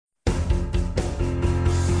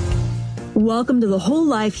Welcome to the Whole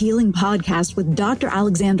Life Healing Podcast with Dr.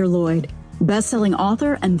 Alexander Lloyd, best-selling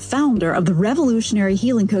author and founder of the revolutionary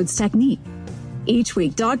Healing Codes technique. Each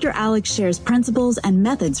week, Dr. Alex shares principles and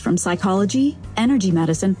methods from psychology, energy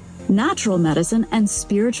medicine, natural medicine, and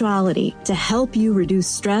spirituality to help you reduce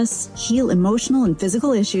stress, heal emotional and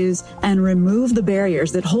physical issues, and remove the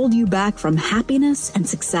barriers that hold you back from happiness and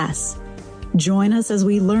success. Join us as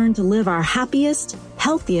we learn to live our happiest,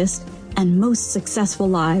 healthiest, and most successful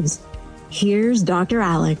lives. Here's Dr.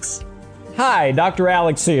 Alex. Hi, Dr.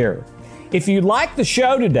 Alex here. If you like the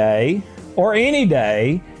show today, or any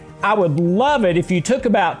day, I would love it if you took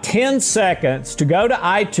about 10 seconds to go to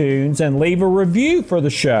iTunes and leave a review for the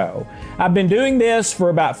show. I've been doing this for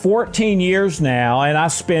about 14 years now, and I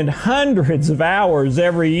spend hundreds of hours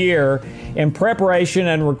every year in preparation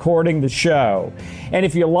and recording the show. And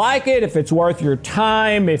if you like it, if it's worth your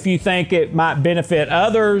time, if you think it might benefit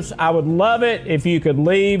others, I would love it if you could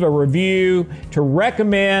leave a review to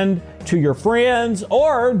recommend to your friends,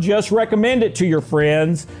 or just recommend it to your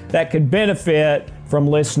friends that could benefit from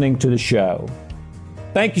listening to the show.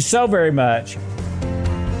 Thank you so very much.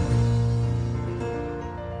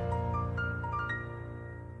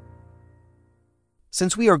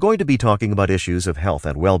 Since we are going to be talking about issues of health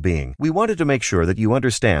and well-being, we wanted to make sure that you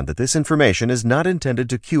understand that this information is not intended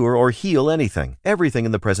to cure or heal anything. Everything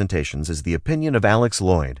in the presentations is the opinion of Alex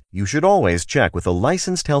Lloyd. You should always check with a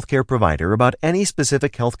licensed healthcare provider about any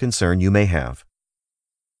specific health concern you may have.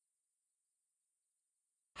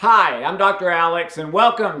 Hi, I'm Dr. Alex, and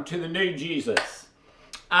welcome to the New Jesus.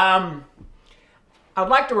 I'd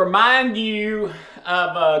like to remind you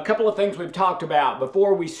of a couple of things we've talked about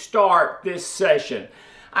before we start this session.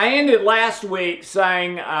 I ended last week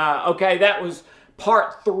saying, okay, that was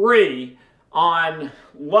part 3 on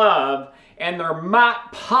love, and there might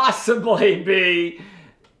possibly be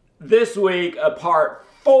this week a part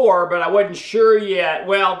 4, but I wasn't sure yet.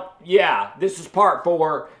 Well, yeah, this is part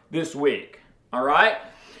 4 this week, all right?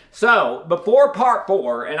 So, before part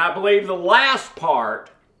 4, and I believe the last part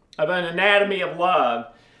of An Anatomy of Love,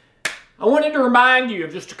 I wanted to remind you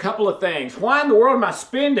of just a couple of things. Why in the world am I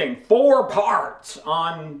spending 4 parts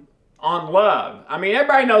on love? I mean,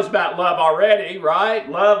 everybody knows about love already, right?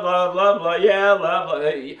 Love, love, love, love, yeah,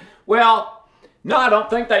 love. Well, no, I don't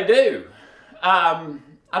think they do. I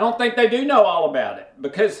don't think they do know all about it,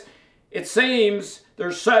 because it seems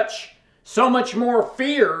there's so much more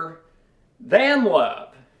fear than love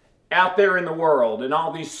out there in the world, and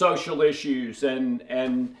all these social issues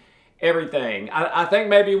and everything. I think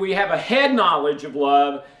maybe we have a head knowledge of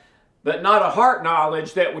love, but not a heart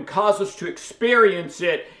knowledge that would cause us to experience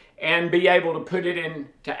it and be able to put it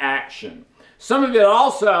into action. Some of it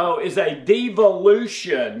also is a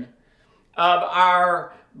devolution of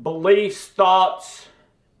our beliefs, thoughts,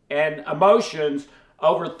 and emotions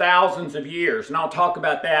over thousands of years. And I'll talk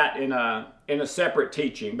about that in a separate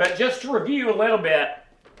teaching. But just to review a little bit,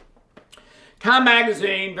 Time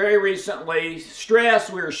Magazine very recently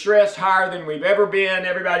stressed we're stressed higher than we've ever been.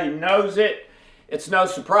 Everybody knows it. It's no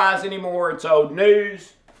surprise anymore. It's old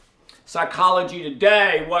news. Psychology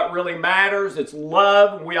Today, what really matters, it's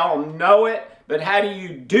love. We all know it, but how do you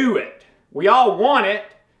do it? We all want it,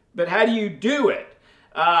 but how do you do it?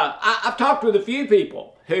 I've talked with a few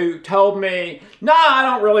people who told me, no, I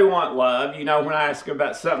don't really want love, when I ask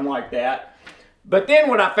about something like that. But then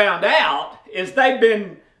what I found out is they've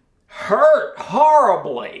been hurt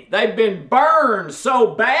horribly. They've been burned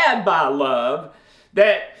so bad by love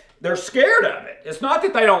that they're scared of it. It's not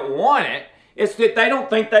that they don't want it, it's that they don't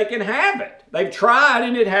think they can have it. They've tried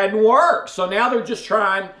and it hadn't worked. So now they're just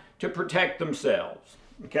trying to protect themselves.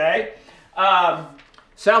 Okay?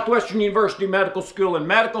 Southwestern University Medical School and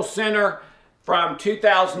Medical Center from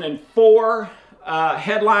 2004,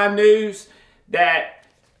 headline news that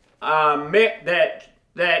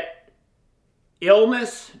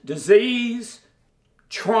illness, disease,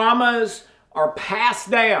 traumas are passed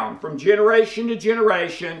down from generation to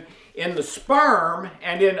generation in the sperm,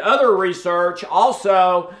 and in other research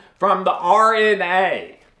also from the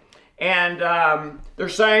RNA. And they're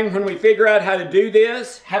saying when we figure out how to do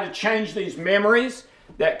this, how to change these memories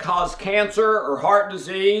that cause cancer or heart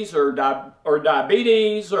disease or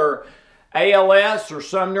diabetes or ALS or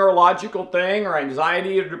some neurological thing, or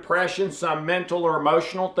anxiety or depression, some mental or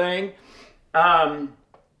emotional thing, how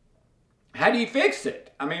do you fix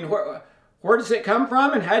it? I mean, where does it come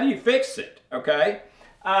from, and how do you fix it? Okay?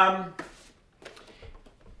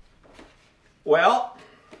 Well,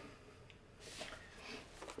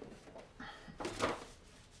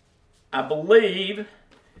 I believe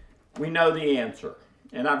we know the answer,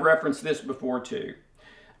 and I've referenced this before too.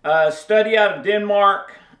 A study out of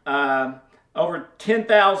Denmark, over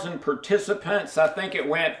 10,000 participants. I think it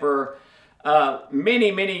went for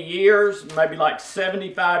many, many years, maybe like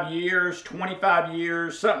 75 years, 25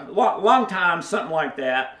 years, something, long time, something like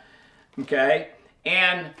that. Okay?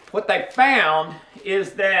 And what they found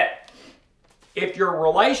is that if your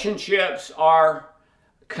relationships are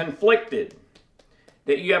conflicted,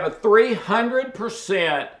 that you have a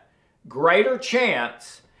 300% greater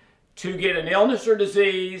chance to get an illness or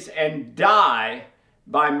disease and die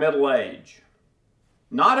by middle age.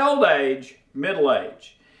 Not old age, middle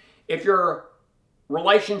age. If your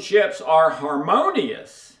relationships are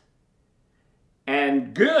harmonious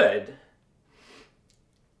and good,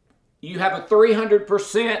 you have a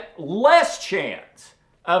 300% less chance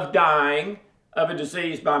of dying of a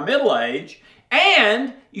disease by middle age,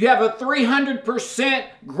 and you have a 300%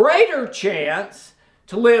 greater chance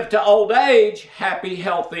to live to old age happy,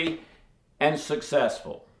 healthy, and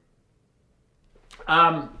successful.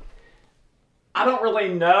 I don't really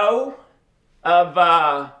know of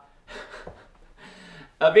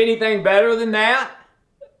anything better than that.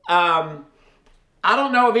 I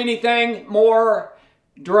don't know of anything more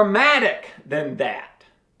dramatic than that.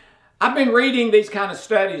 I've been reading these kind of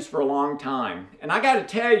studies for a long time, and I got to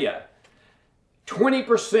tell you,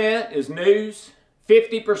 20% is news,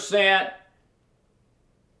 50%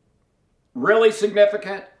 really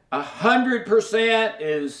significant, 100%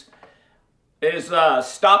 is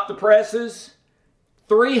stop the presses,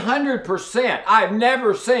 300%. I've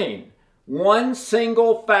never seen one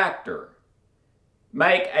single factor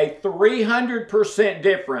make a 300%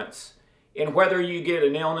 difference in whether you get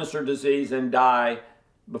an illness or disease and die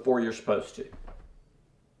before you're supposed to.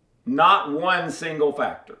 Not one single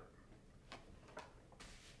factor.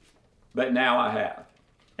 But now I have.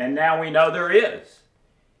 And now we know there is.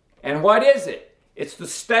 And what is it? It's the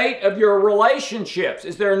state of your relationships.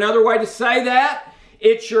 Is there another way to say that?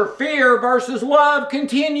 It's your fear versus love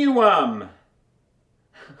continuum.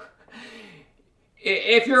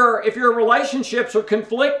 If your relationships are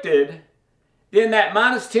conflicted, then that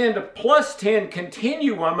 -10 to +10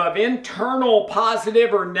 continuum of internal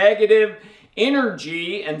positive or negative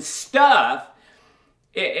energy and stuff,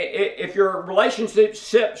 if your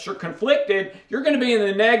relationships are conflicted, you're going to be in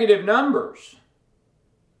the negative numbers.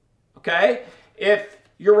 Okay? If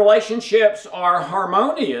your relationships are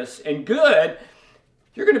harmonious and good,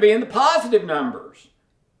 you're going to be in the positive numbers.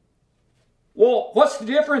 Well, what's the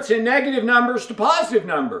difference in negative numbers to positive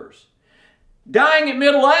numbers? Dying at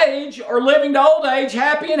middle age or living to old age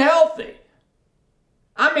happy and healthy.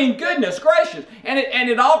 I mean, goodness gracious. And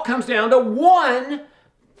it all comes down to one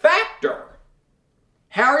factor.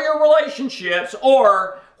 How are your relationships,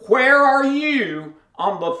 or where are you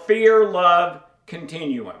on the fear-love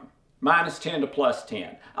continuum? -10 to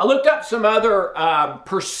 +10. I looked up some other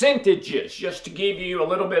percentages just to give you a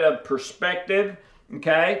little bit of perspective,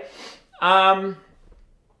 okay?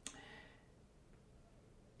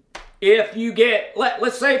 If you get,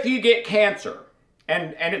 let's say if you get cancer,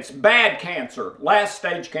 and it's bad cancer, last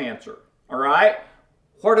stage cancer, all right?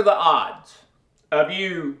 What are the odds of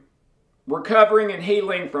you recovering and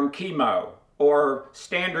healing from chemo or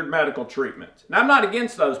standard medical treatments? Now, I'm not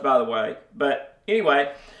against those, by the way, but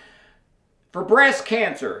anyway, for breast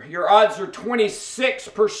cancer, your odds are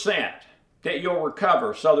 26% that you'll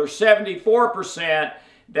recover. So there's 74%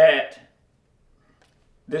 that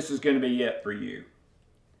this is going to be it for you.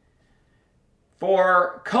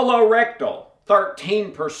 For colorectal,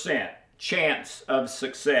 13% chance of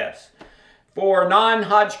success. For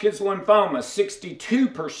non-Hodgkin's lymphoma,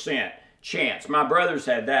 62% chance. My brother's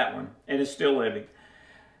had that one and is still living.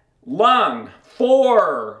 Lung,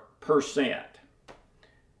 4%.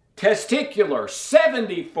 Testicular,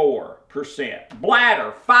 74%.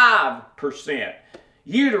 Bladder, 5%.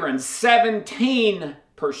 Uterine,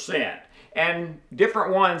 17%. And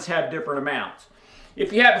different ones have different amounts.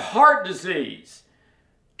 If you have heart disease,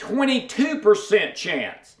 22%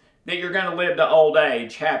 chance that you're going to live to old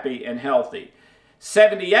age happy and healthy.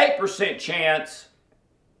 78% chance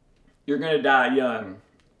you're going to die young,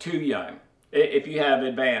 too young, if you have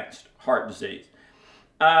advanced heart disease.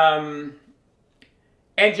 And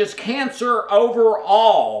just cancer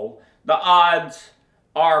overall, the odds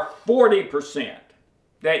are 40%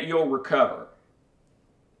 that you'll recover.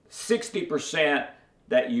 60%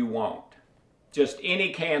 that you won't. Just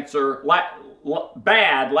any cancer,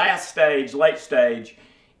 bad, last stage, late stage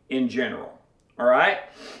in general. All right?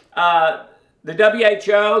 The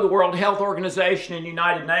WHO, the World Health Organization, and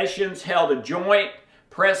United Nations held a joint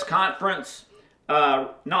press conference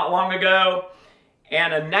not long ago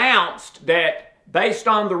and announced that based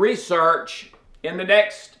on the research in the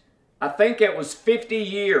next, I think it was 20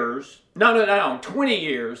 years,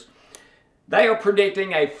 they are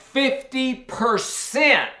predicting a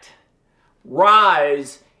 50%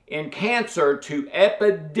 rise in cancer to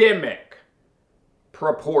epidemic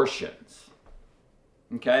proportions.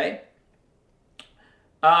 Okay?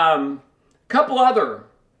 Couple other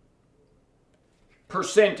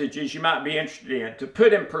percentages you might be interested in to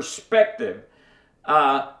put in perspective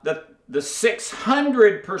the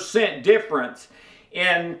 600% difference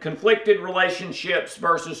in conflicted relationships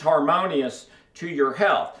versus harmonious to your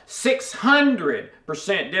health.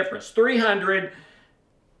 600% difference. 300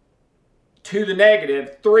 to the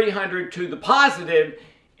negative, 300 to the positive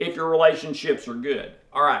if your relationships are good.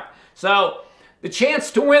 All right. So the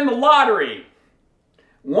chance to win the lottery,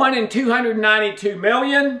 1 in 292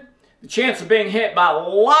 million. The chance of being hit by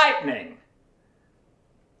lightning,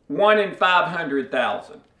 1 in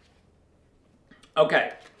 500,000.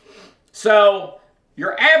 Okay, so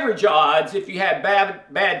your average odds, if you have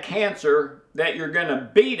bad cancer, that you're going to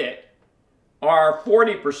beat it are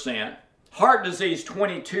 40%. Heart disease,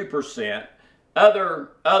 22%.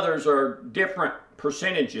 Others are different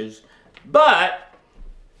percentages. But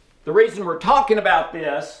the reason we're talking about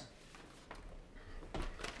this,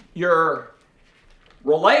 your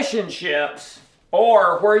relationships,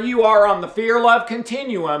 or where you are on the fear-love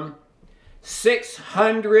continuum,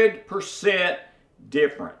 600%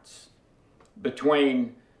 difference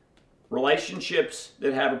between relationships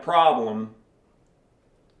that have a problem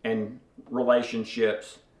and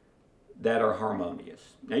relationships that are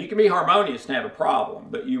harmonious. Now, you can be harmonious and have a problem,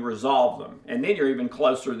 but you resolve them, and then you're even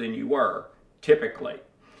closer than you were, typically.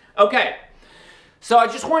 Okay. So I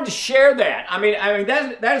just wanted to share that. I mean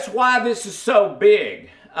that's why this is so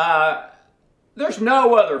big. There's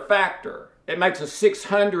no other factor that makes a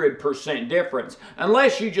 600% difference,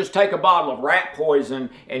 unless you just take a bottle of rat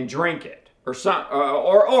poison and drink it,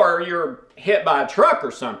 or you're hit by a truck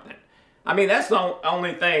or something. I mean, that's the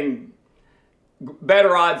only thing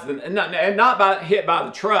better odds than, and not hit by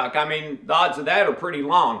the truck. I mean, the odds of that are pretty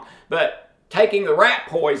long. But taking the rat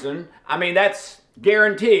poison, I mean, that's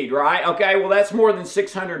guaranteed, right? Okay, well, that's more than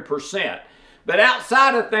 600%. But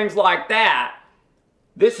outside of things like that,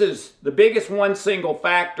 this is the biggest one single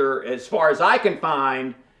factor, as far as I can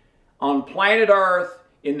find, on planet Earth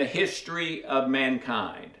in the history of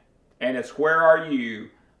mankind. And it's where are you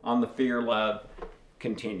on the fear-love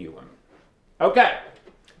continuum. Okay,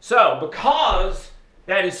 so because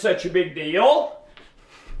that is such a big deal,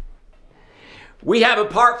 we have a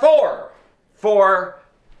part 4 for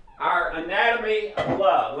our anatomy of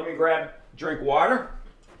love. Let me grab a drink of water.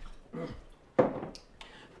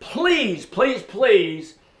 Please, please,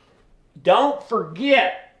 please don't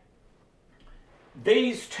forget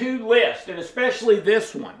these 2 lists, and especially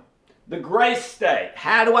this one, the grace state.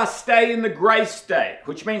 How do I stay in the grace state?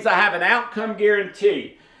 Which means I have an outcome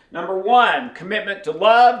guarantee. Number 1, commitment to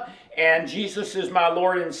love, and Jesus is my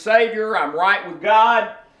Lord and Savior. I'm right with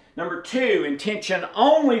God. Number 2, intention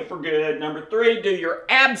only for good. Number 3, do your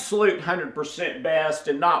absolute 100% best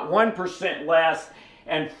and not 1% less.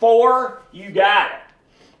 And 4, you got it.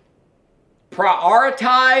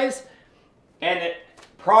 Prioritize, and it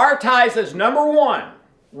prioritizes number 1,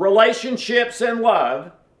 relationships and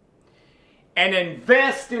love, and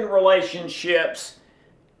invest in relationships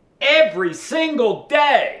every single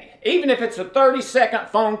day, even if it's a 30-second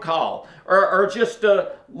phone call or just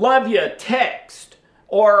a love you text,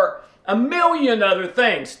 or a million other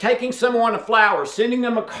things. Taking someone a flower, sending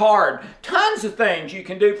them a card, tons of things you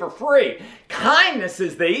can do for free. Kindness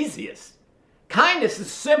is the easiest. Kindness is the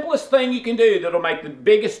simplest thing you can do that'll make the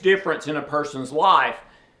biggest difference in a person's life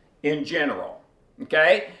in general.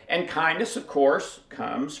 Okay? And kindness, of course,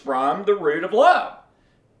 comes from the root of love.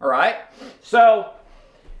 All right? So,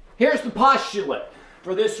 here's the postulate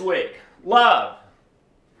for this week. Love,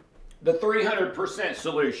 the 300%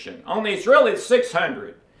 solution. Only it's really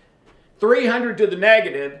 600. 300 to the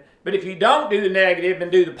negative, but if you don't do the negative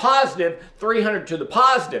and do the positive, 300 to the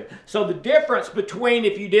positive. So the difference between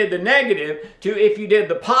if you did the negative to if you did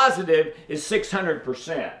the positive is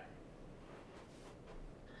 600%.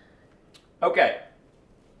 Okay.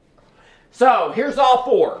 So here's all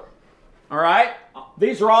 4. All right?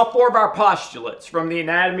 These are all 4 of our postulates from the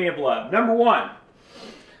Anatomy of Love. Number 1,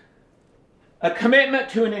 a commitment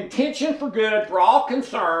to an intention for good for all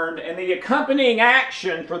concerned and the accompanying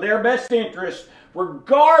action for their best interest,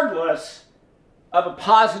 regardless of a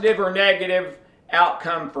positive or negative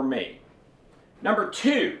outcome for me. Number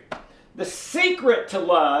 2, the secret to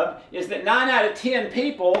love is that 9 out of 10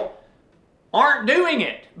 people aren't doing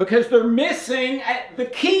it because they're missing the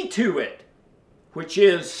key to it, which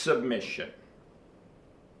is submission.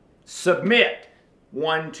 Submit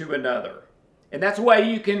one to another. And that's a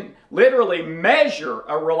way you can literally measure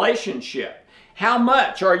a relationship. How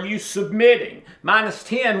much are you submitting? Minus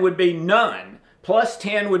 10 would be none. Plus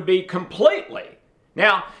 10 would be completely.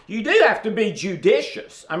 Now, you do have to be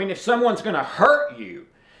judicious. I mean, if someone's going to hurt you,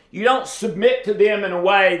 you don't submit to them in a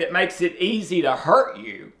way that makes it easy to hurt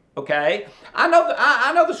you, okay? I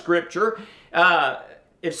know the scripture.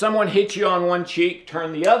 If someone hits you on one cheek,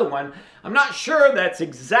 turn the other one. I'm not sure that's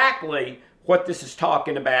exactly what this is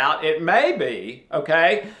talking about. It may be,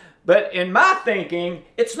 okay? But in my thinking,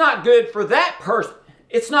 it's not good for that person.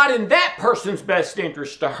 It's not in that person's best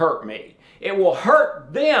interest to hurt me. It will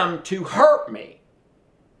hurt them to hurt me.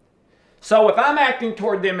 So if I'm acting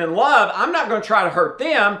toward them in love, I'm not going to try to hurt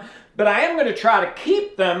them, but I am going to try to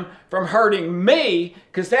keep them from hurting me,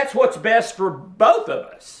 because that's what's best for both of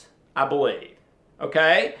us, I believe.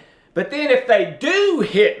 Okay? But then if they do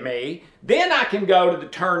hit me, then I can go to the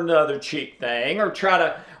turn the other cheek thing, or try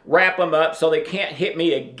to wrap them up so they can't hit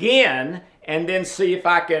me again, and then see if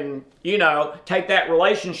I can, take that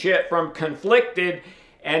relationship from conflicted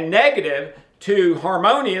and negative to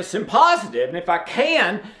harmonious and positive. And if I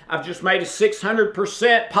can, I've just made a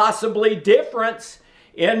 600% possibly difference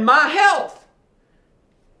in my health,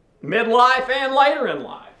 midlife and later in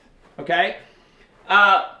life. Okay?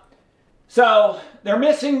 So they're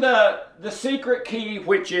missing the secret key,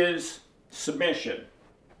 which is submission.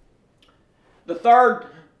 The third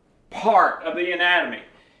part of the anatomy.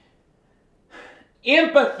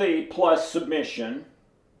 Empathy plus submission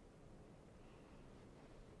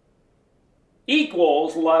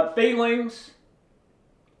equals love feelings,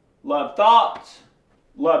 love thoughts,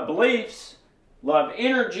 love beliefs, love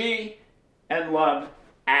energy, and love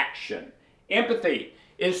action. Empathy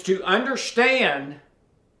is to understand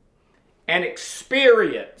and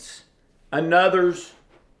experience another's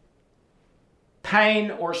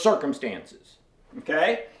pain or circumstances.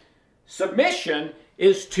 Okay? Submission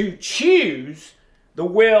is to choose the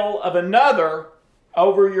will of another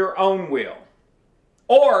over your own will,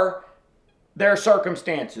 or their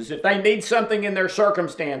circumstances. If they need something in their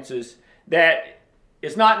circumstances that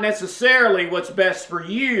is not necessarily what's best for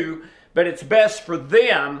you, but it's best for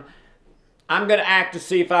them, I'm going to act to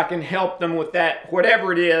see if I can help them with that,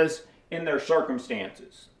 whatever it is in their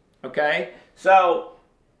circumstances. Okay? So,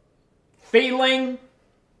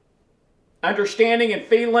 understanding and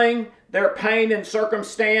feeling their pain and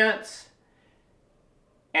circumstance,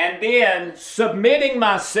 and then submitting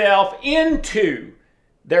myself into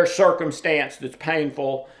their circumstance that's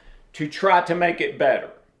painful to try to make it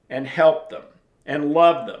better and help them and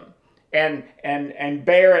love them and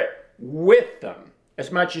bear it with them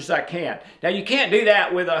as much as I can. Now, you can't do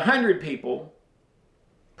that with 100 people,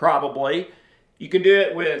 probably. You can do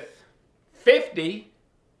it with 50,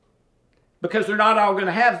 because they're not all going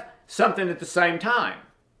to have something at the same time.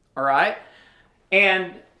 All right?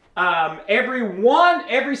 And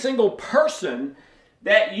every single person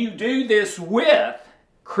that you do this with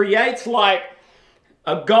creates like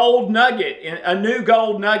a gold nugget, a new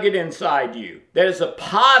gold nugget inside you. That is a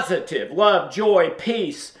positive love, joy,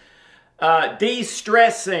 peace,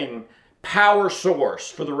 de-stressing power source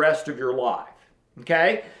for the rest of your life.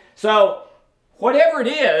 Okay? So, whatever it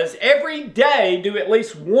is, every day do at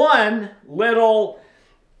least one little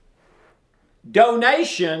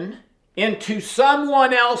donation into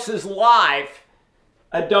someone else's life,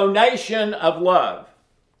 a donation of love.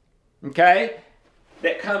 Okay?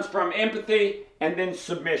 That comes from empathy and then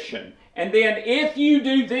submission. And then if you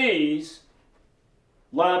do these,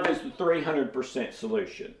 love is the 300%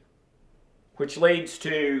 solution, which leads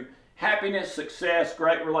to happiness, success,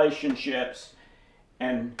 great relationships,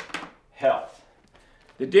 and health.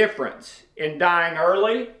 The difference in dying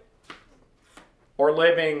early or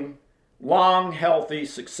living long, healthy,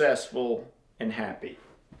 successful, and happy.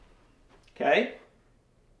 Okay?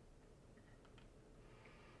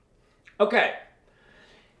 Okay.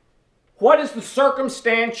 What is the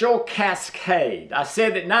circumstantial cascade? I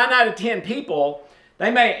said that 9 out of 10 people,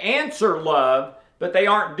 they may answer love, but they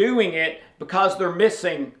aren't doing it because they're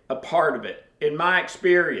missing a part of it. In my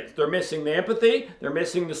experience, they're missing the empathy, they're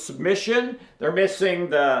missing the submission, they're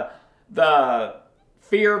missing the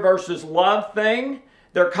fear versus love thing.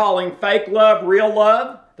 They're calling fake love real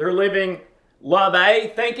love. They're living love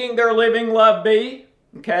A, thinking they're living love B.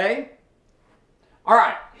 Okay? All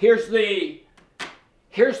right, here's the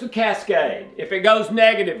cascade. If it goes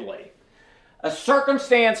negatively, a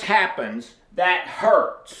circumstance happens that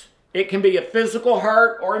hurts. It can be a physical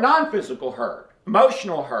hurt or a non-physical hurt,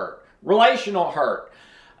 emotional hurt, relational hurt,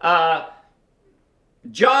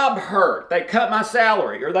 job hurt. They cut my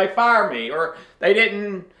salary, or they fire me, or they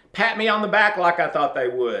didn't pat me on the back like I thought they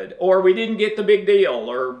would, or we didn't get the big deal,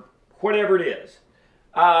 or whatever it is.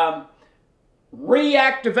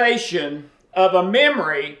 Reactivation of a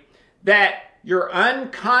memory that your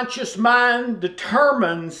unconscious mind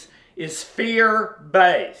determines is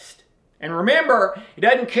fear-based. And remember, it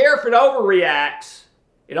doesn't care if it overreacts.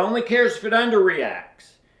 It only cares if it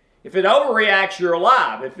underreacts. If it overreacts, you're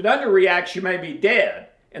alive. If it underreacts, you may be dead.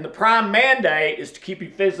 And the prime mandate is to keep you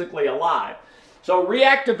physically alive. So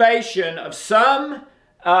reactivation of some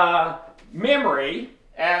memory,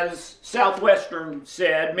 as Southwestern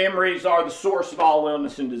said, memories are the source of all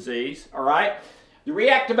illness and disease, all right? The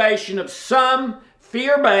reactivation of some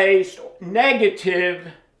fear-based negative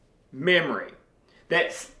memory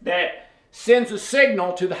that sends a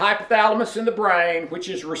signal to the hypothalamus in the brain, which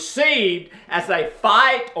is received as a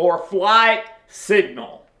fight or flight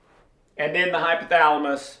signal. And then the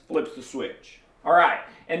hypothalamus flips the switch. All right.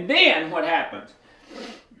 And then what happens?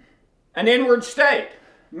 An inward state.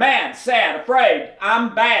 Mad, sad, afraid,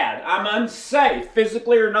 I'm bad, I'm unsafe,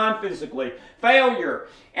 physically or non-physically. Failure,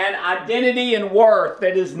 and identity and worth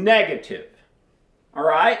that is negative. All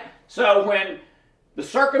right? So when the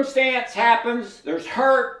circumstance happens, there's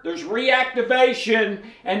hurt, there's reactivation,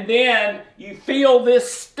 and then you feel this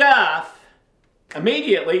stuff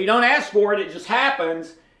immediately. You don't ask for it, it just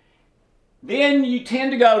happens. Then you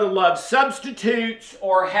tend to go to love substitutes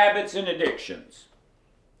or habits and addictions.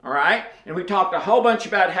 All right? And we talked a whole bunch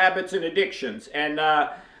about habits and addictions and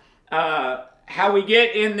how we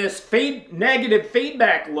get in this negative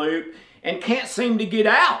feedback loop and can't seem to get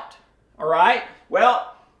out. All right?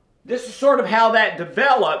 Well, this is sort of how that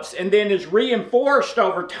develops and then is reinforced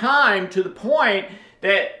over time to the point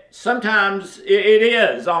that sometimes it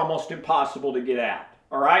is almost impossible to get out.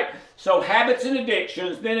 All right? So habits and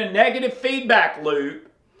addictions, then a negative feedback loop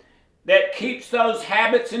that keeps those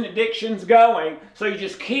habits and addictions going. So you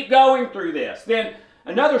just keep going through this. Then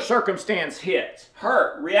another circumstance hits.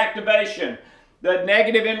 Hurt, reactivation, the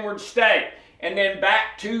negative inward state, and then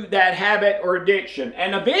back to that habit or addiction.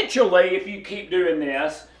 And eventually, if you keep doing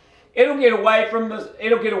this, it'll get away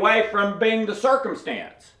from being the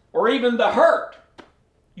circumstance or even the hurt.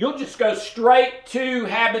 You'll just go straight to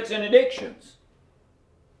habits and addictions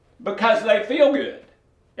because they feel good,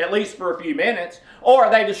 at least for a few minutes, or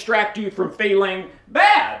they distract you from feeling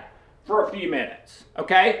bad for a few minutes,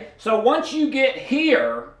 okay? So once you get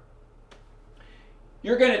here,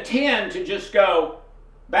 you're going to tend to just go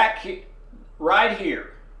back right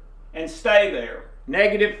here and stay there.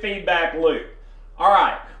 Negative feedback loop. All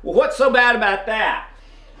right, well, what's so bad about that?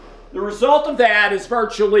 The result of that is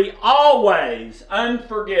virtually always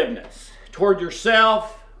unforgiveness toward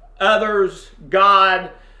yourself, others,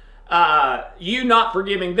 God, you not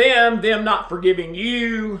forgiving them not forgiving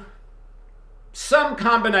you, some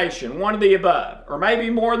combination, one of the above, or maybe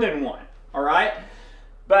more than one, all right?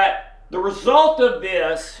 But the result of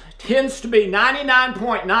this tends to be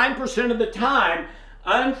 99.9% of the time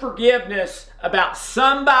unforgiveness about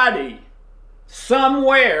somebody,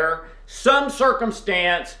 somewhere, some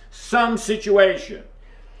circumstance, some situation.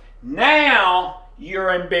 Now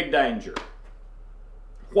you're in big danger.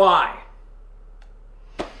 Why?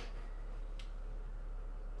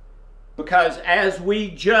 Because as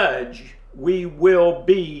we judge, we will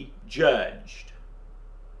be judged.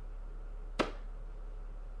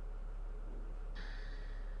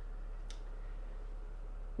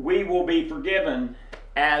 We will be forgiven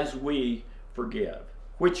as we forgive,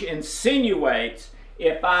 which insinuates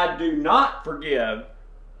if I do not forgive,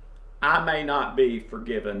 I may not be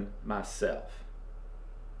forgiven myself.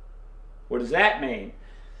 What does that mean?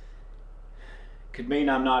 Could mean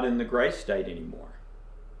I'm not in the grace state anymore.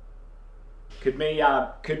 Could be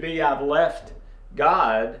I've left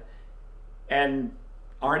God and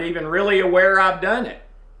aren't even really aware I've done it.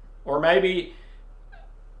 Or maybe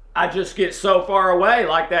I just get so far away,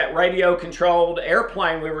 like that radio-controlled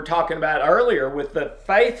airplane we were talking about earlier with the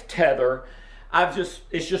faith tether.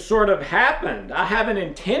 It's just sort of happened. I haven't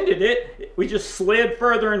intended it. We just slid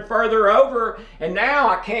further and further over, and now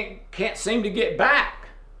I can't seem to get back.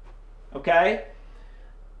 Okay?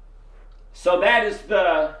 So that is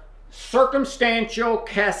the circumstantial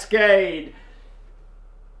cascade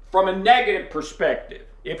from a negative perspective.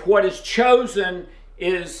 If what is chosen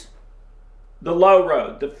is the low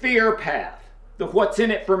road, the fear path, the what's in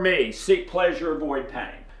it for me, seek pleasure, avoid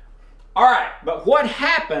pain. All right, but what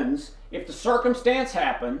happens if the circumstance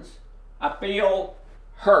happens, I feel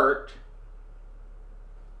hurt,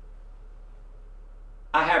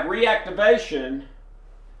 I have reactivation,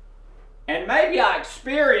 and maybe I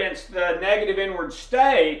experience the negative inward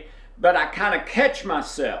state, but I kind of catch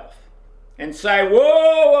myself and say,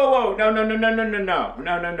 whoa,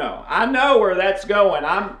 no. I know where that's going.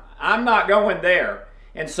 I'm not going there.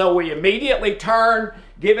 And so we immediately turn,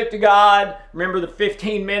 give it to God. Remember the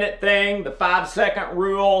 15-minute thing, the 5-second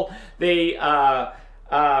rule, the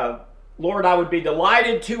Lord, I would be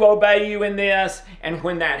delighted to obey you in this. And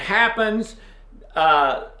when that happens,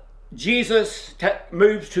 Jesus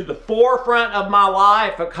moves to the forefront of my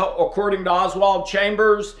life, according to Oswald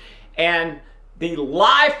Chambers, and the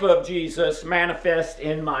life of Jesus manifests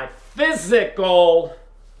in my physical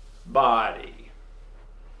body.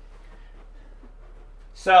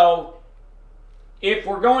 So, if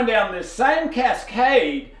we're going down this same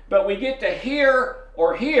cascade, but we get to here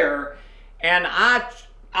or here, and I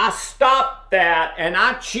stop that and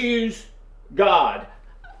I choose God,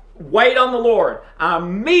 wait on the Lord, I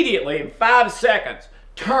immediately, in 5 seconds,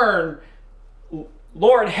 turn,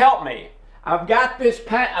 Lord, help me. I've got this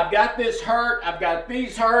pain, I've got this hurt, I've got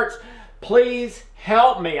these hurts. Please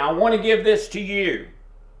help me. I want to give this to you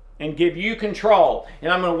and give you control.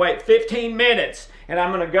 And I'm going to wait 15 minutes and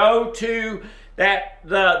I'm going to go to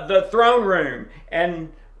the throne room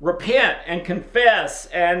and repent and confess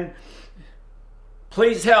and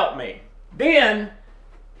please help me. Then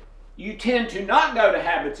you tend to not go to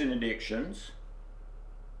habits and addictions.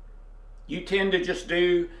 You tend to just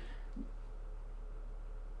do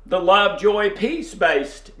the love, joy,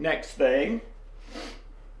 peace-based next thing.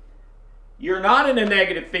 You're not in a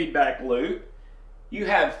negative feedback loop. You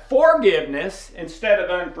have forgiveness instead of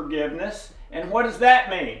unforgiveness. And what does that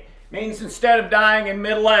mean? It means instead of dying in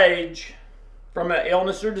middle age from an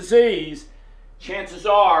illness or disease, chances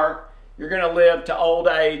are you're going to live to old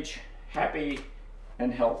age happy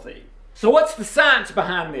and healthy. So what's the science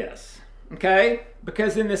behind this? Okay?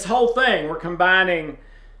 Because in this whole thing, we're combining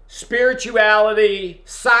spirituality,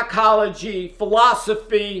 psychology,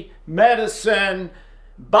 philosophy, medicine,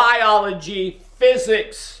 biology,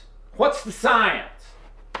 physics. What's the science?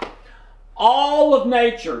 All of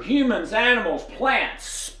nature, humans, animals, plants,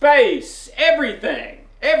 space, everything,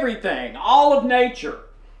 all of nature.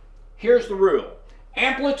 Here's the rule.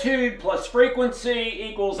 Amplitude plus frequency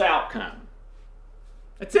equals outcome.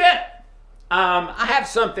 That's it. I have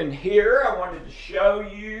something here I wanted to show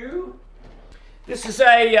you. This is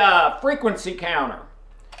a frequency counter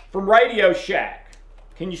from Radio Shack.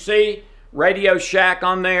 Can you see Radio Shack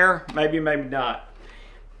on there? Maybe, maybe not.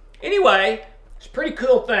 Anyway, it's a pretty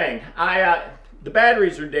cool thing. The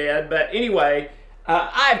batteries are dead, but anyway,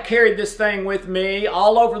 I've carried this thing with me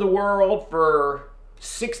all over the world for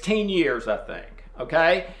 16 years, I think.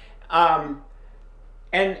 Okay? And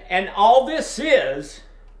all this is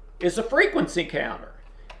a frequency counter.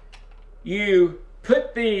 You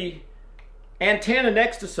put the antenna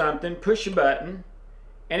next to something, push a button,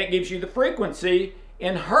 and it gives you the frequency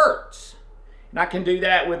in hertz. And I can do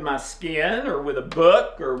that with my skin or with a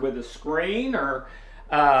book or with a screen or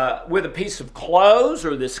with a piece of clothes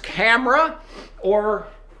or this camera or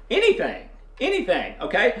anything,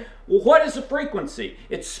 okay? Well, what is a frequency?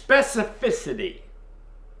 It's specificity.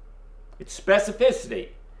 It's specificity.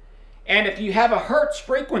 And if you have a hertz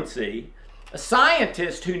frequency, a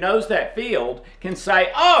scientist who knows that field can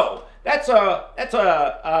say, oh, that's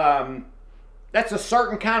a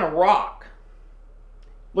certain kind of rock.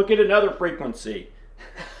 Look at another frequency.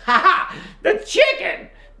 That's chicken.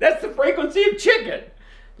 That's the frequency of chicken.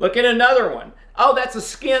 Look at another one. Oh, that's a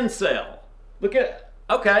skin cell. Look at,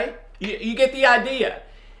 okay, you get the idea.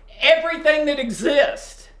 Everything that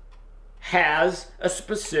exists has a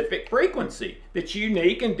specific frequency that's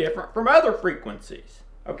unique and different from other frequencies.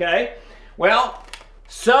 Okay? Well,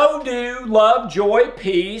 so do love, joy,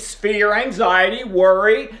 peace, fear, anxiety,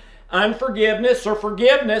 worry, unforgiveness, or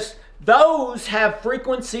forgiveness. Those have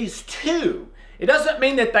frequencies too. It doesn't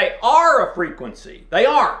mean that they are a frequency. They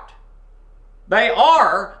aren't. They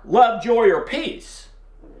are love, joy, or peace.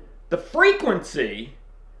 The frequency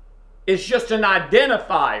is just an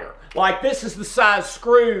identifier. Like this is the size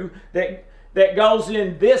screw that goes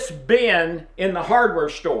in this bin in the hardware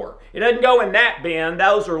store. It doesn't go in that bin.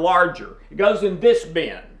 Those are larger. It goes in this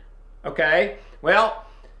bin. Okay? Well,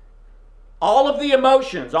 all of the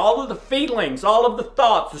emotions, all of the feelings, all of the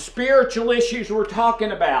thoughts, the spiritual issues we're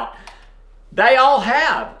talking about, they all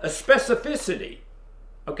have a specificity,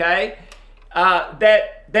 okay?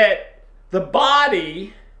 That the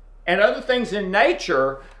body and other things in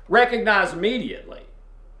nature recognize immediately,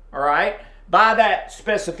 all right, by that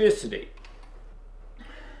specificity.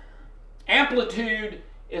 Amplitude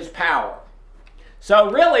is power.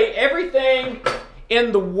 So really, everything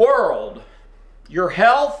in the world, your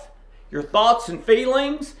health, your thoughts and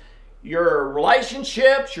feelings, your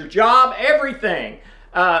relationships, your job, everything.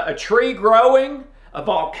 A tree growing, a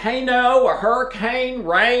volcano, a hurricane,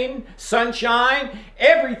 rain, sunshine,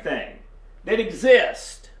 everything that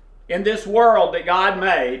exists in this world that God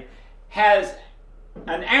made has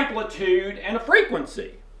an amplitude and a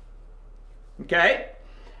frequency. Okay?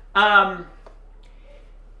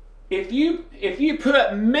 If you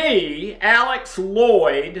put me, Alex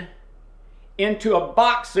Lloyd, into a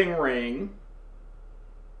boxing ring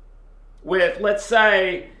with, let's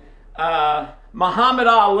say, Muhammad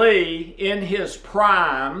Ali in his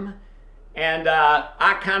prime, and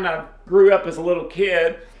I kind of grew up as a little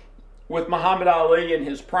kid with Muhammad Ali in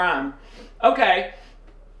his prime. Okay,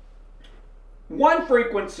 one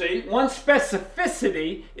frequency, one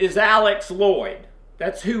specificity is Alex Lloyd.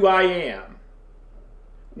 That's who I am.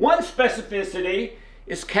 One specificity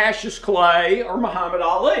is Cassius Clay or Muhammad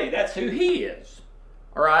Ali. That's who he is.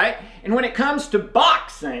 All right? And when it comes to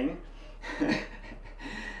boxing, I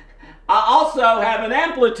also have an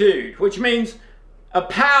amplitude, which means a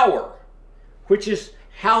power, which is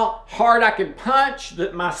how hard I can punch,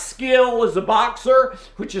 that my skill as a boxer,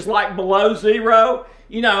 which is like below zero,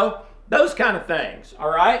 you know, those kind of things.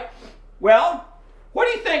 All right? Well, what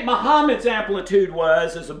do you think Muhammad's amplitude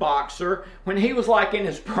was as a boxer when he was like in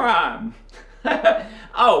his prime?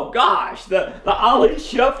 Oh gosh, the Ali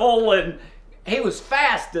shuffle, and he was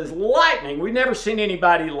fast as lightning. We've never seen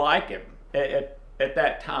anybody like him at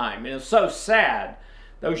that time. And it's so sad,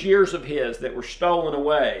 those years of his that were stolen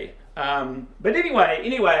away. But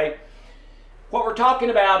anyway, what we're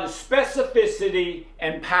talking about is specificity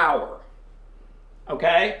and power.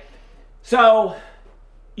 Okay? So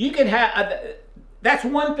you can have, that's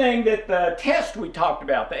one thing that the test we talked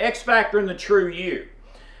about, the X factor and the true you.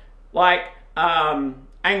 Like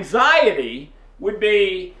anxiety would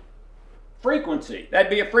be frequency.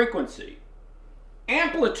 That'd be a frequency.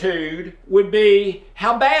 Amplitude would be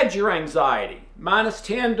how bad's your anxiety.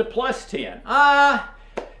 -10 to +10.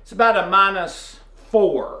 It's about a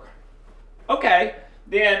 -4. Okay,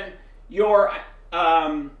 then your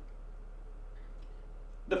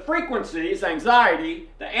the frequency is anxiety.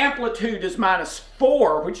 The amplitude is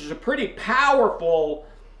 -4, which is a pretty powerful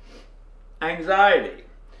anxiety.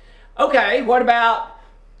 Okay, what about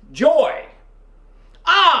joy?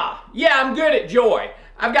 Yeah, I'm good at joy.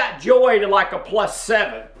 I've got joy to like a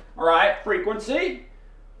 +7. All right, frequency,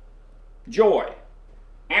 joy.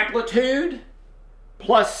 Amplitude,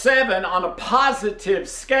 +7 on a positive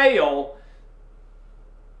scale,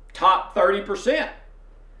 top 30%.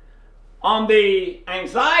 On the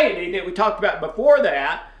anxiety that we talked about before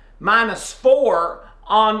that, -4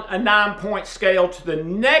 on a 9-point scale to the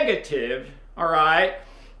negative, all right,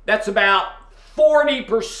 that's about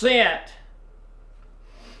 40%.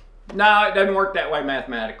 No, it doesn't work that way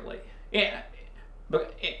mathematically. Yeah.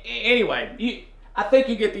 But anyway, I think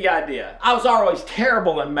you get the idea. I was always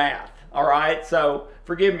terrible in math, all right, so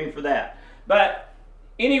forgive me for that. But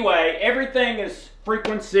anyway, everything is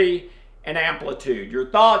frequency and amplitude. Your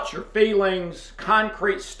thoughts, your feelings,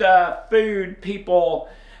 concrete stuff, food, people,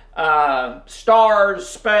 stars,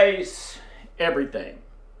 space, everything.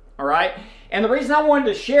 All right? And the reason I wanted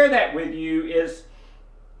to share that with you is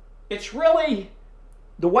it's really,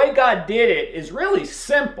 the way God did it is really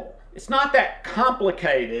simple. It's not that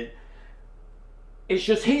complicated. It's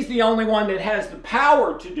just He's the only one that has the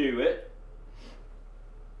power to do it.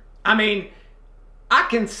 I mean, I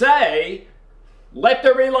can say, let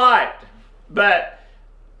there be light. But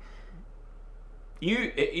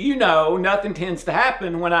you know nothing tends to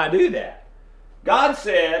happen when I do that. God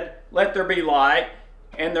said, let there be light,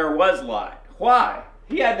 and there was light. Why?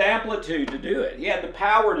 He had the amplitude to do it. He had the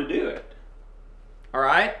power to do it. All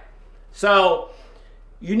right? So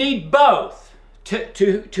you need both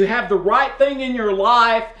to have the right thing in your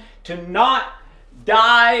life, to not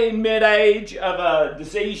die in mid-age of a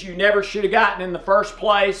disease you never should have gotten in the first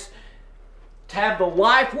place, to have the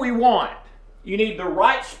life we want. You need the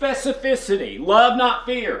right specificity. Love, not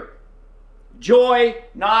fear. Joy,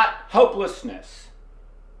 not hopelessness.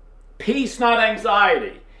 Peace, not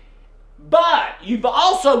anxiety. But you've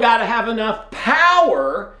also got to have enough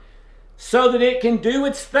power so that it can do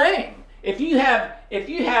its thing. If you have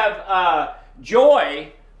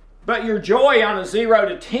joy, but your joy on a 0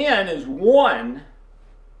 to 10 is 1,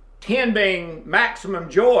 10 being maximum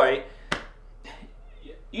joy,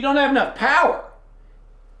 you don't have enough power.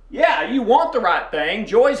 Yeah, you want the right thing.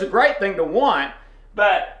 Joy's a great thing to want,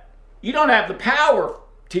 but you don't have the power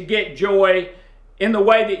to get joy in the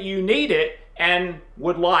way that you need it and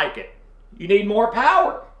would like it. You need more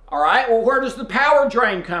power. All right, well, where does the power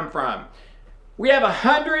drain come from? We have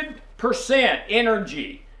 100%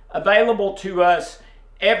 energy available to us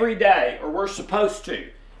every day, or we're supposed to.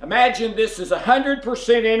 Imagine this is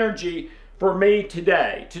 100% energy for me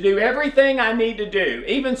today to do everything I need to do,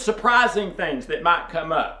 even surprising things that might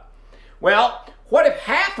come up. Well, what if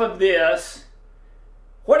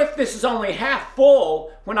this is only half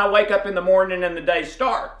full when I wake up in the morning and the day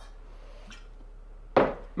starts?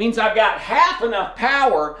 Means I've got half enough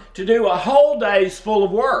power to do a whole day's full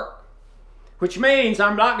of work, which means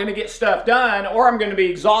I'm not going to get stuff done, or I'm going to be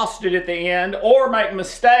exhausted at the end, or make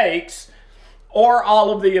mistakes, or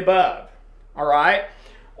all of the above. All right?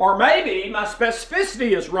 Or maybe my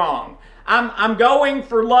specificity is wrong. I'm going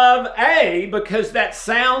for love A because that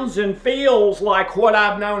sounds and feels like what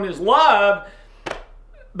I've known as love,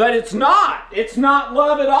 but it's not. It's not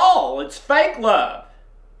love at all. It's fake love.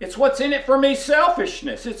 It's what's in it for me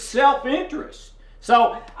selfishness. It's self-interest.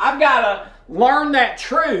 So I've got to learn that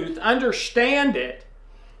truth, understand it,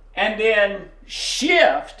 and then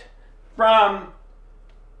shift from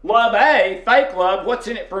love A, fake love, what's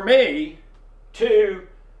in it for me, to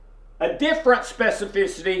a different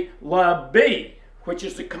specificity, love B, which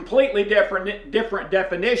is a completely different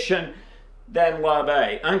definition than love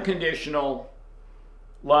A. Unconditional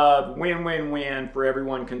love, win-win-win for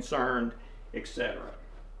everyone concerned, etc.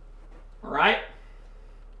 All right?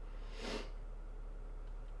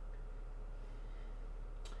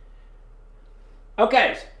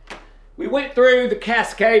 Okay, we went through the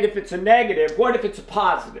cascade. If it's a negative, what if it's a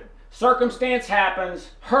positive? Circumstance happens,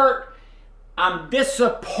 hurt, I'm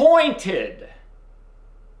disappointed.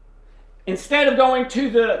 Instead of going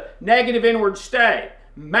to the negative inward state,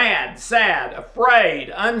 mad, sad,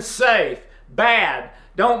 afraid, unsafe, bad,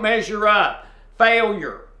 don't measure up,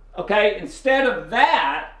 failure. Okay, instead of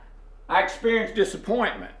that, I experience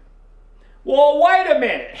disappointment. Well, wait a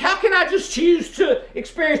minute. How can I just choose to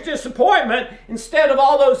experience disappointment instead of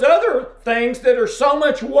all those other things that are so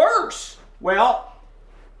much worse? Well,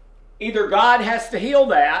 either God has to heal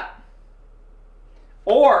that,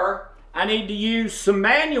 or I need to use some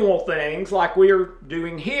manual things like we're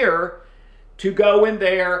doing here to go in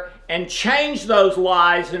there and change those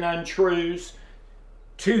lies and untruths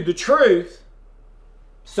to the truth,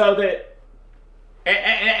 so that,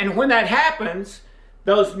 and when that happens,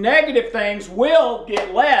 those negative things will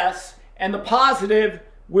get less and the positive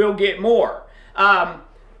will get more.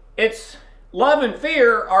 It's love and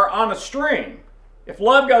fear are on a string. If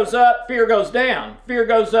love goes up, fear goes down. Fear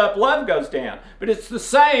goes up, love goes down. But it's the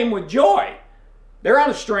same with joy. They're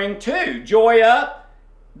on a string too. Joy up,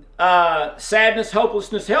 sadness,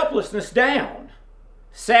 hopelessness, helplessness down.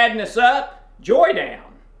 Sadness up, joy down.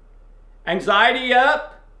 Anxiety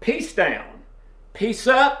up, peace down. Peace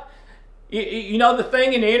up. You know the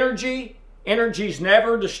thing in energy? Energy's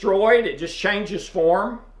never destroyed. It just changes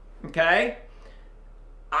form. Okay?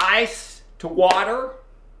 Ice to water.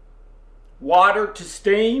 Water to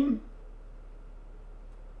steam.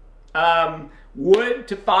 Wood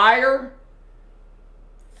to fire.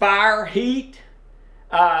 Fire, heat.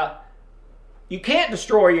 You can't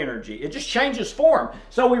destroy energy. It just changes form.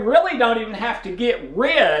 So we really don't even have to get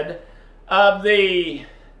rid of the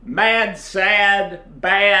mad, sad,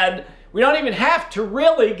 bad. We don't even have to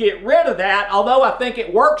really get rid of that, although I think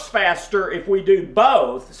it works faster if we do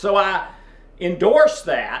both. So I endorse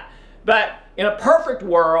that. But in a perfect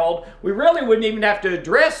world, we really wouldn't even have to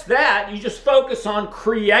address that. You just focus on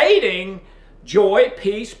creating joy,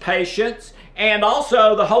 peace, patience, and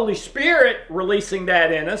also the Holy Spirit releasing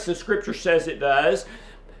that in us, as Scripture says it does,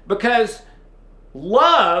 because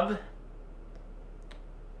love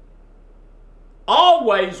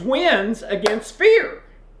always wins against fear.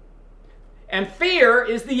 And fear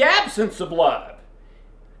is the absence of love.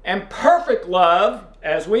 And perfect love,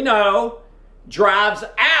 as we know, drives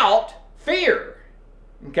out fear.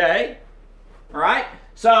 Okay? All right?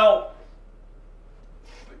 So,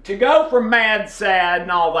 to go from mad, sad,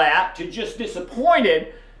 and all that to just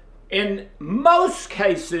disappointed, in most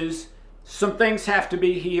cases, some things have to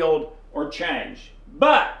be healed or changed.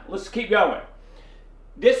 But, let's keep going.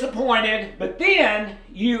 Disappointed, but then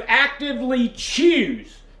you actively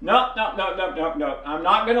choose. No. I'm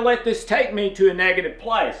not going to let this take me to a negative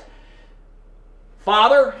place.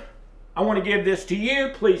 Father, I want to give this to you.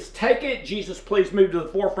 Please take it. Jesus, please move to the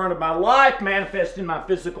forefront of my life, manifest in my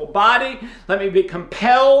physical body. Let me be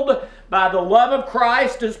compelled by the love of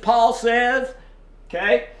Christ, as Paul says.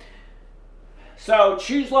 Okay? So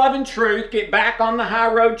choose love and truth. Get back on the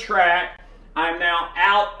high road track. I'm now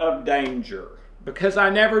out of danger because I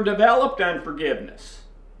never developed unforgiveness.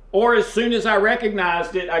 Or as soon as I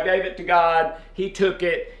recognized it, I gave it to God, He took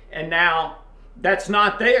it, and now that's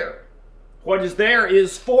not there. What is there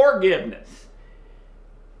is forgiveness.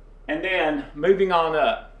 And then moving on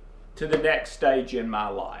up to the next stage in my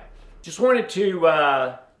life. Just wanted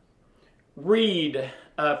to read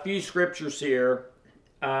a few scriptures here.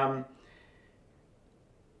 I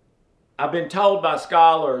I've been told by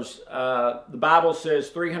scholars, the Bible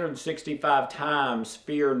says 365 times,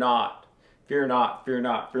 fear not, fear not, fear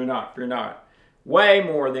not, fear not, fear not. Way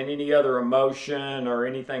more than any other emotion or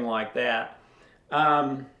anything like that.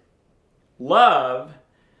 Love,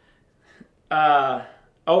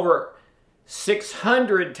 over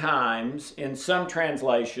 600 times in some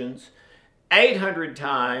translations, 800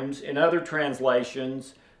 times in other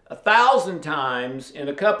translations, 1,000 times in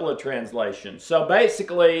a couple of translations. So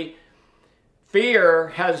basically, fear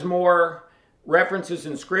has more references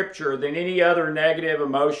in Scripture than any other negative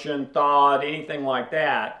emotion, thought, anything like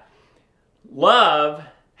that. Love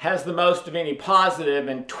has the most of any positive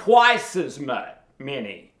and twice as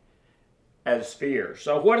many as fear.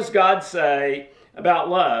 So what does God say about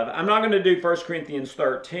love? I'm not going to do 1 Corinthians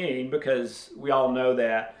 13 because we all know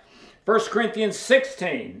that. 1 Corinthians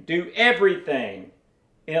 16, do everything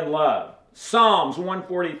in love. Psalms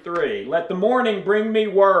 143, let the morning bring me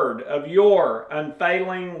word of your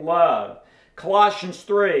unfailing love. Colossians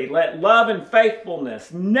 3, let love and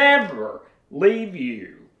faithfulness never leave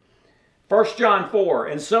you. 1 John 4,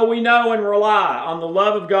 and so we know and rely on the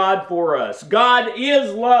love of God for us. God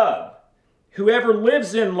is love. Whoever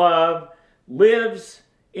lives in love lives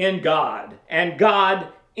in God, and God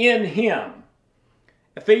in him.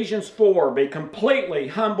 Ephesians 4, be completely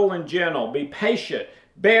humble and gentle. Be patient,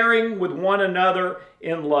 bearing with one another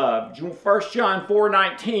in love. 1 John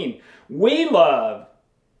 4:19, we love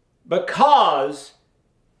because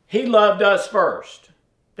he loved us first.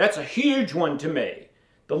 That's a huge one to me.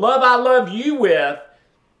 The love I love you with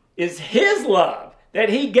is his love that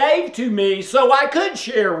he gave to me so I could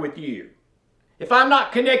share with you. If I'm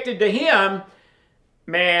not connected to him,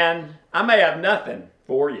 man, I may have nothing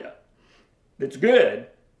for you that's good.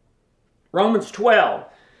 Romans 12,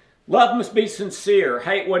 love must be sincere,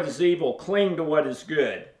 hate what is evil, cling to what is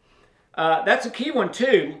good. That's a key one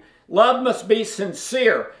too. Love must be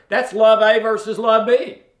sincere. That's love A versus love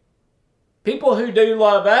B. People who do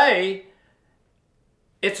love A,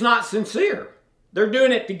 it's not sincere. They're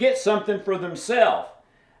doing it to get something for themselves.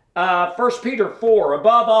 1 Peter 4,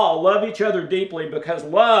 above all, love each other deeply because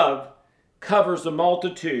love covers a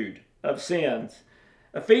multitude of sins.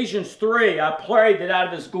 Ephesians 3, I pray that out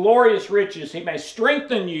of his glorious riches he may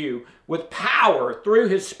strengthen you with power through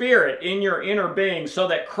his Spirit in your inner being so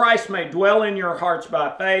that Christ may dwell in your hearts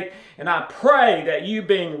by faith. And I pray that you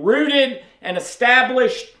being rooted and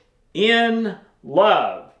established in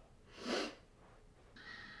love.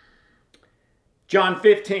 John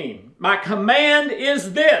 15, my command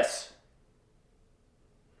is this,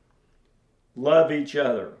 love each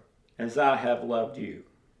other as I have loved you.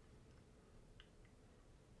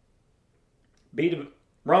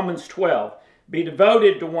 Romans 12, be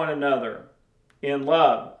devoted to one another in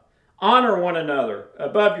love. Honor one another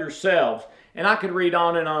above yourselves. And I could read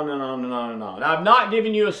on and on and on and on and on. I've not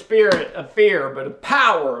given you a spirit of fear, but of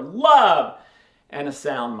power, love, and a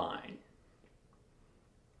sound mind.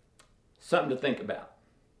 Something to think about.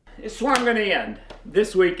 This is where I'm going to end,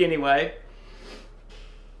 this week anyway.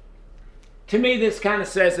 To me, this kind of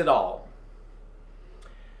says it all.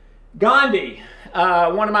 Gandhi,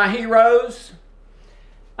 one of my heroes,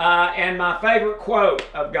 and my favorite quote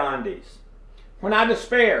of Gandhi's. When I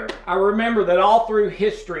despair, I remember that all through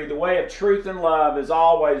history, the way of truth and love is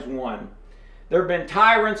always won. There have been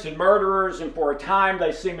tyrants and murderers, and for a time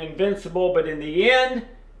they seem invincible, but in the end,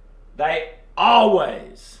 they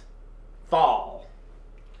always fall.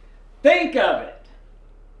 Think of it.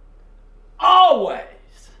 Always.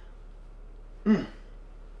 And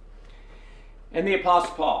the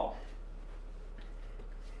Apostle Paul.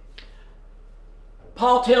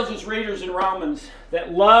 Paul tells his readers in Romans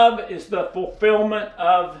that love is the fulfillment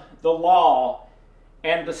of the law,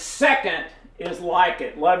 and the second is like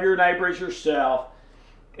it. Love your neighbor as yourself.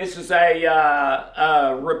 This is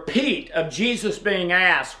a repeat of Jesus being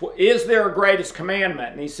asked, is there a greatest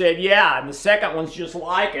commandment? And he said, yeah, and the second one's just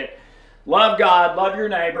like it. Love God, love your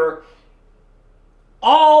neighbor.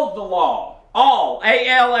 All the law, all,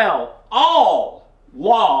 A-L-L, all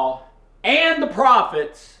law and the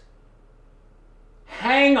prophets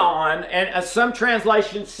hang on, and as some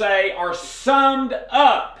translations say, are summed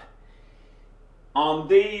up on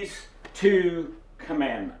these two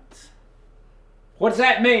commandments. What does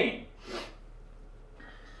that mean?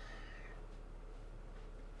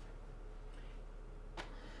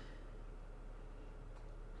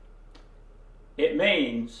 It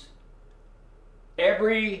means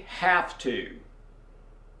every have to,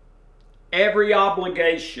 every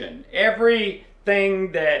obligation,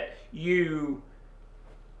 everything that you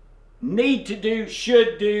need to do,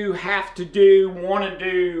 should do, have to do, want to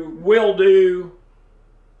do, will do,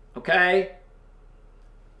 okay?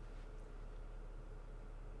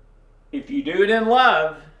 if you do it in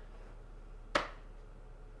love,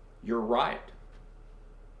 you're right.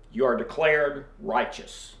 You are declared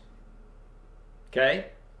righteous. Okay?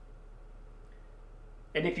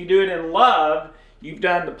 And if you do it in love, you've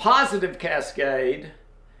done the positive cascade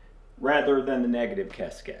rather than the negative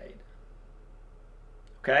cascade.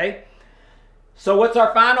 Okay? So what's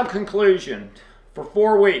our final conclusion for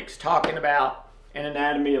 4 weeks talking about an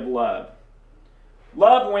anatomy of love?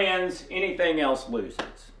 Love wins, anything else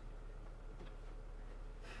loses.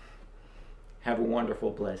 Have a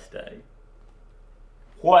wonderful, blessed day.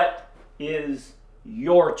 What is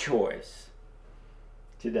your choice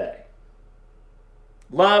today?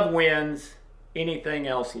 Love wins, anything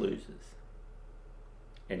else loses.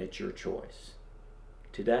 And it's your choice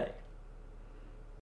today.